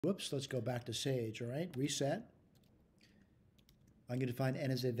Whoops, let's go back to Sage, all right? Reset. I'm going to define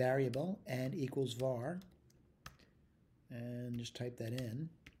n as a variable, n equals var, and just type that in.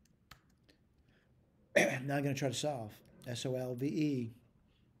 Now I'm going to try to solve. SOLVE,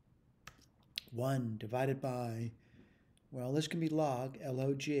 1 divided by, well, this can be log,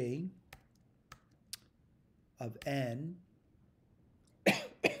 log, of n,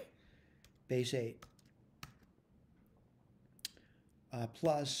 base 8,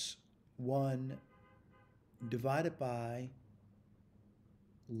 plus 1 divided by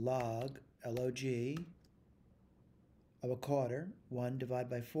log, log, of a quarter, 1 divided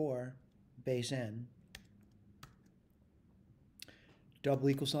by 4, base n. Double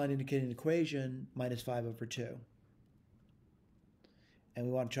equal sign indicating an equation, minus 5 over 2. And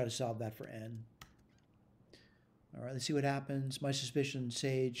we want to try to solve that for n. All right, let's see what happens. My suspicion,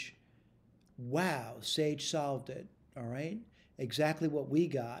 Sage. Wow, Sage solved it. All right, exactly what we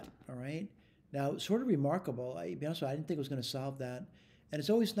got. All right. Now, sort of remarkable. To be honest with you, I didn't think it was going to solve that. And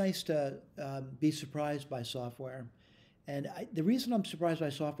it's always nice to be surprised by software. And the reason I'm surprised by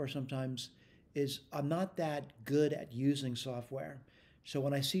software sometimes is I'm not that good at using software. So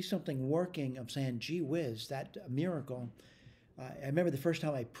when I see something working, I'm saying, gee whiz, that a miracle. I remember the first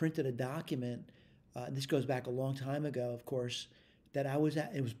time I printed a document, and this goes back a long time ago, of course, that I was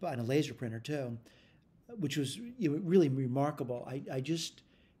at, it was on a laser printer too, which was really remarkable. I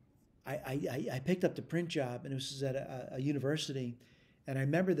picked up the print job, and it was at a university, and I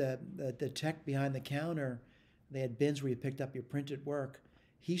remember the tech behind the counter. They had bins where you picked up your printed work.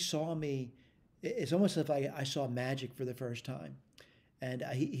 He saw me. It's almost as if I saw magic for the first time, and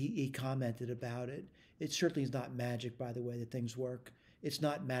he commented about it. It certainly is not magic, by the way, that things work. It's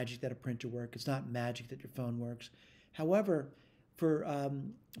not magic that a printer works. It's not magic that your phone works. However, for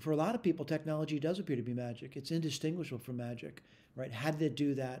a lot of people, technology does appear to be magic. It's indistinguishable from magic, right? How did it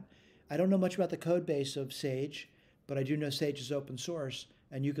do that? I don't know much about the code base of Sage, but I do know Sage is open source,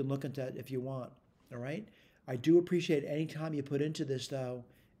 and you can look into it if you want, all right? I do appreciate any time you put into this, though,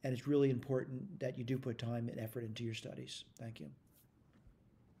 and it's really important that you do put time and effort into your studies. Thank you.